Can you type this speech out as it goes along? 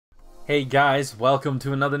Hey guys, welcome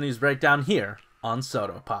to another news breakdown here on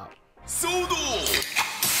Soto Pop.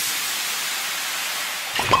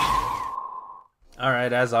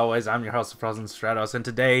 Alright, as always, I'm your host, Frozen Stratos, and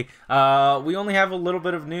today, we only have a little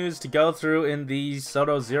bit of news to go through in the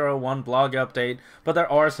Soto-01 blog update, but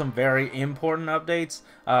there are some very important updates,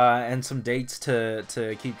 and some dates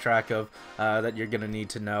to keep track of, that you're gonna need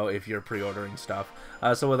to know if you're pre-ordering stuff.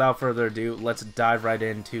 So without further ado, let's dive right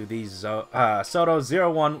into the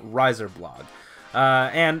Soto-01 Riser blog.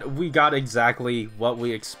 And we got exactly what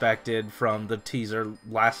we expected from the teaser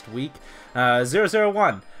last week.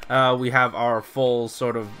 001. We have our full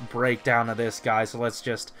sort of breakdown of this guy, so let's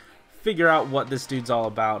just figure out what this dude's all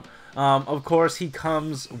about. Of course, he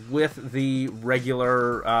comes with the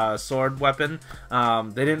regular sword weapon.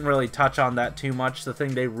 They didn't really touch on that too much. The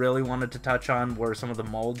thing they really wanted to touch on were some of the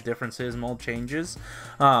mold differences, mold changes.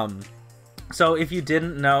 So if you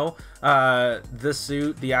didn't know,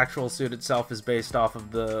 the actual suit itself is based off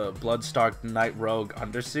of the Bloodstalked Night Rogue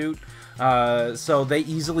undersuit. So they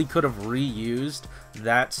easily could have reused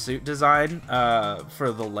that suit design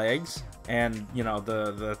for the legs and, you know,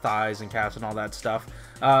 the thighs and calves and all that stuff.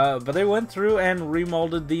 But they went through and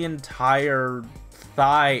remolded the entire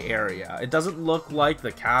thigh area. It doesn't look like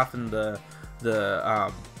the calf and the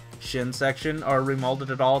shin section are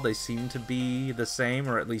remolded at all. They seem to be the same,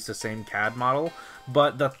 or at least the same CAD model,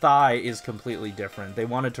 but the thigh is completely different. They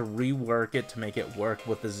wanted to rework it to make it work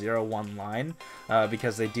with the 01 line,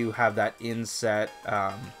 because they do have that inset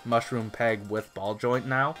mushroom peg with ball joint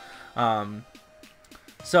now.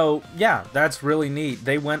 So yeah, that's really neat.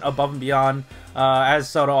 They went above and beyond, as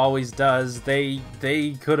Soto always does. They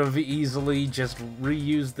could have easily just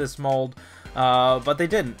reused this mold, but they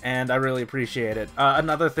didn't, and I really appreciate it.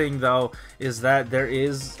 Another thing, though, is that there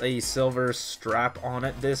is a silver strap on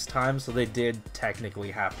it this time, so they did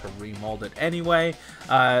technically have to remold it anyway.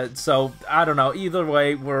 So, I don't know. Either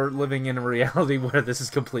way, we're living in a reality where this is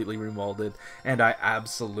completely remolded, and I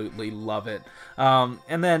absolutely love it.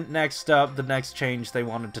 And then, next up, the next change they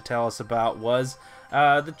wanted to tell us about was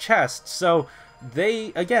the chest. So,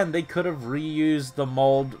 they could have reused the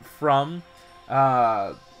mold from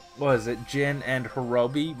what is it, Jin and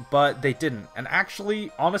Hirobi, but they didn't. And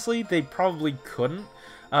actually, honestly, they probably couldn't,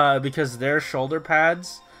 because their shoulder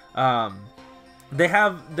pads, they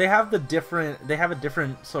have a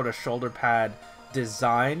different sort of shoulder pad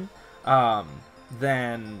design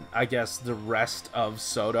than, I guess, the rest of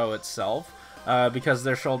Soto itself, because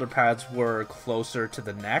their shoulder pads were closer to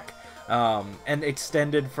the neck and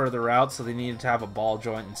extended further out, so they needed to have a ball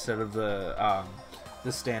joint instead of the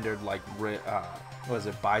standard, like, was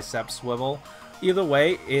it bicep swivel. Either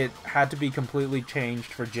way, it had to be completely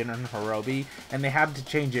changed for Jin and Hirobi, and they had to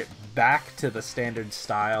change it back to the standard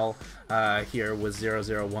style here with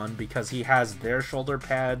 001, because he has their shoulder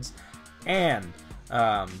pads and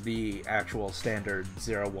the actual standard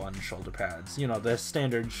 01 shoulder pads. You know, the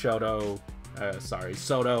standard Soto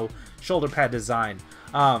shoulder pad design.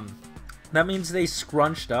 That means they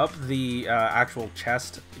scrunched up the actual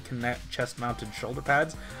chest-mounted shoulder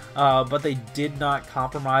pads, but they did not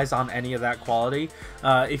compromise on any of that quality.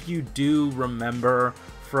 If you do remember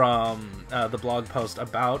from the blog post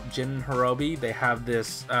about Jin and Hirobi, they have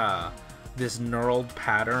this knurled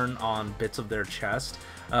pattern on bits of their chest,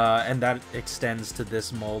 and that extends to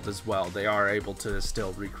this mold as well. They are able to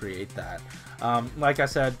still recreate that. Like I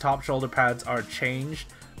said, top shoulder pads are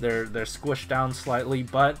changed. They're squished down slightly,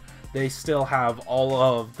 but they still have all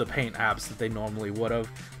of the paint apps that they normally would have.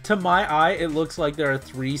 To my eye, it looks like there are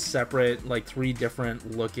three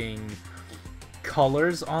different looking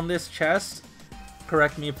colors on this chest.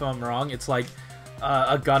 Correct me if I'm wrong. It's like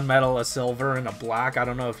a gunmetal, a silver, and a black. I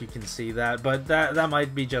don't know if you can see that, but that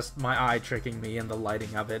might be just my eye tricking me in the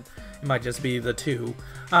lighting of it. It might just be the two.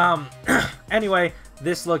 Anyway,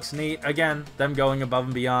 this looks neat. Again, them going above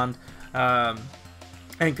and beyond.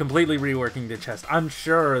 And completely reworking the chest. I'm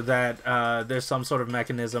sure that there's some sort of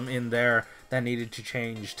mechanism in there that needed to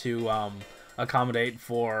change to accommodate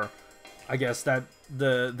for, I guess, that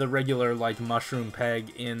the regular, like, mushroom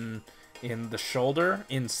peg in the shoulder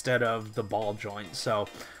instead of the ball joint. So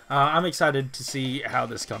I'm excited to see how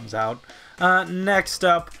this comes out. Next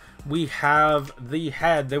up, we have the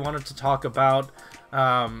head. They wanted to talk about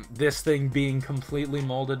this thing being completely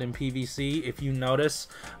molded in PVC. If you notice,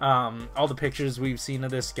 all the pictures we've seen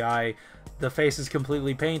of this guy, the face is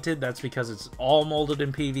completely painted. That's because it's all molded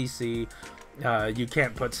in PVC. You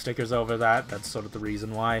can't put stickers over that. That's sort of the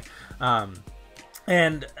reason why.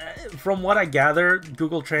 And from what I gather,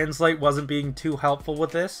 Google Translate wasn't being too helpful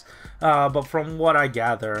with this, but from what I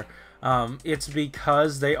gather, It's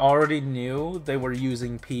because they already knew they were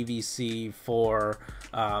using PVC for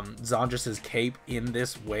Zandris's cape in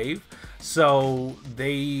this wave, so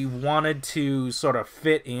they wanted to sort of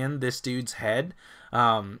fit in this dude's head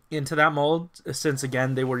into that mold, since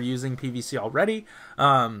again they were using PVC already.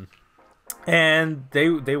 And they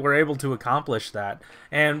were able to accomplish that.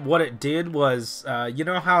 And what it did was, you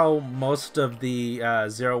know how most of the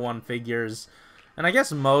 0-1 figures, and I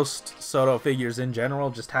guess most Shodo figures in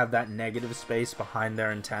general, just have that negative space behind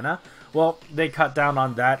their antenna? Well, they cut down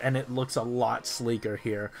on that, and it looks a lot sleeker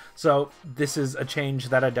here. So this is a change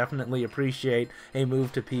that I definitely appreciate. A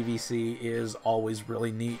move to PVC is always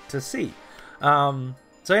really neat to see. So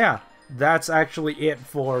yeah, that's actually it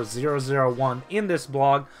for 001 in this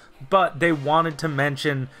blog. But they wanted to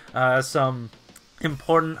mention some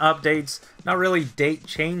important updates, not really date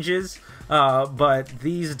changes, but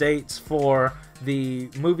these dates for the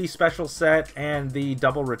movie special set and the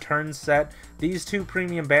double return set. These two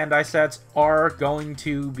premium Bandai sets are going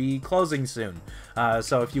to be closing soon.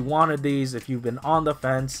 So if you wanted these, if you've been on the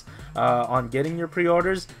fence on getting your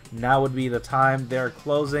pre-orders, now would be the time. They're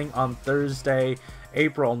closing on Thursday,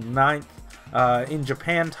 April 9th. In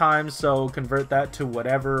Japan time, so convert that to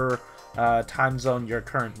whatever time zone you're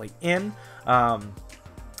currently in.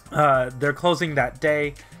 They're closing that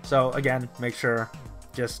day, so again, make sure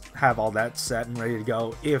just have all that set and ready to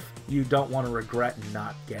go if you don't want to regret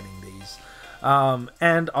not getting these.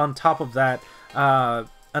 And on top of that,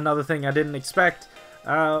 another thing I didn't expect,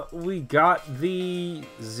 we got the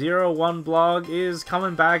 01 blog is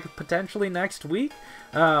coming back potentially next week.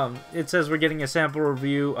 It says we're getting a sample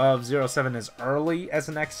review of 07 as early as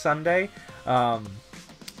next Sunday.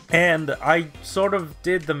 And I sort of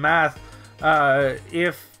did the math.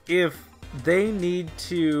 If they need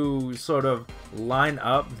to sort of line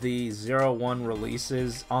up the 01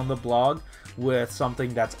 releases on the blog with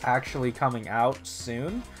something that's actually coming out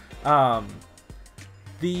soon,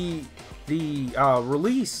 the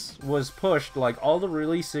release was pushed, like all the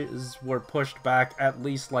releases were pushed back at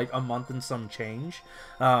least like a month and some change.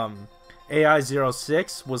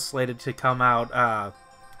 AI06 was slated to come out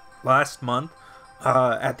last month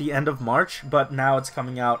at the end of March, but now it's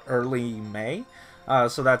coming out early May.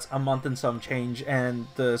 So that's a month and some change, and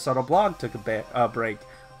the Shodo blog took a break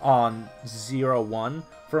on 01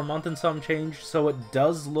 for a month and some change, so it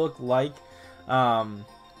does look like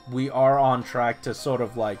we are on track to sort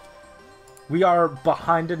of like, we are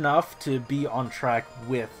behind enough to be on track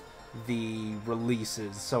with the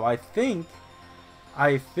releases. So I think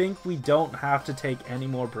we don't have to take any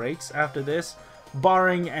more breaks after this,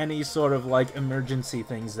 barring any sort of like emergency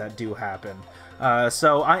things that do happen.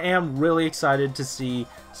 So I am really excited to see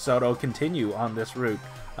Shodo continue on this route.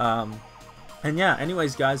 And yeah,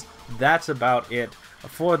 anyways guys, that's about it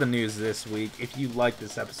for the news this week. If you like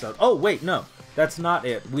this episode, oh wait, no, that's not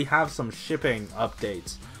it. We have some shipping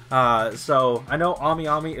updates. So I know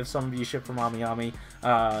Ami, if some of you ship from Ami,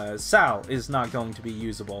 Sal is not going to be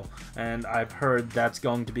usable, and I've heard that's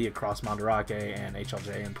going to be across Mandarake and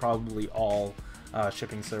HLJ and probably all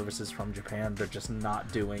shipping services from Japan. They're just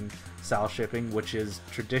not doing Sal shipping, which is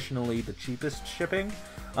traditionally the cheapest shipping.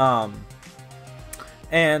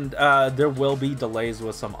 And there will be delays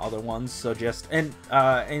with some other ones, so just, and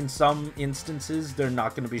in some instances they're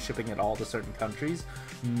not going to be shipping at all to certain countries.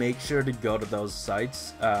 Make sure to go to those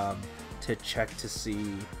sites to check to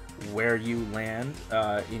see where you land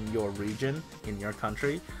in your region, in your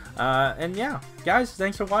country. And yeah, guys,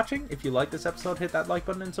 thanks for watching. If you like this episode, hit that like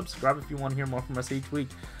button and subscribe if you want to hear more from us each week.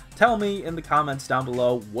 Tell me in the comments down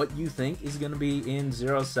below what you think is going to be in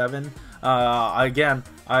 07. Again,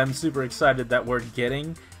 I'm super excited that we're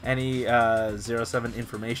getting any 07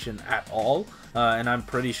 information at all. And I'm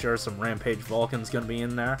pretty sure some Rampage Vulcan's going to be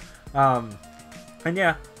in there. And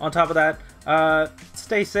yeah, on top of that,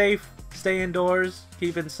 stay safe, stay indoors,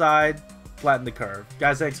 keep inside, flatten the curve.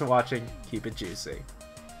 Guys, thanks for watching. Keep it juicy.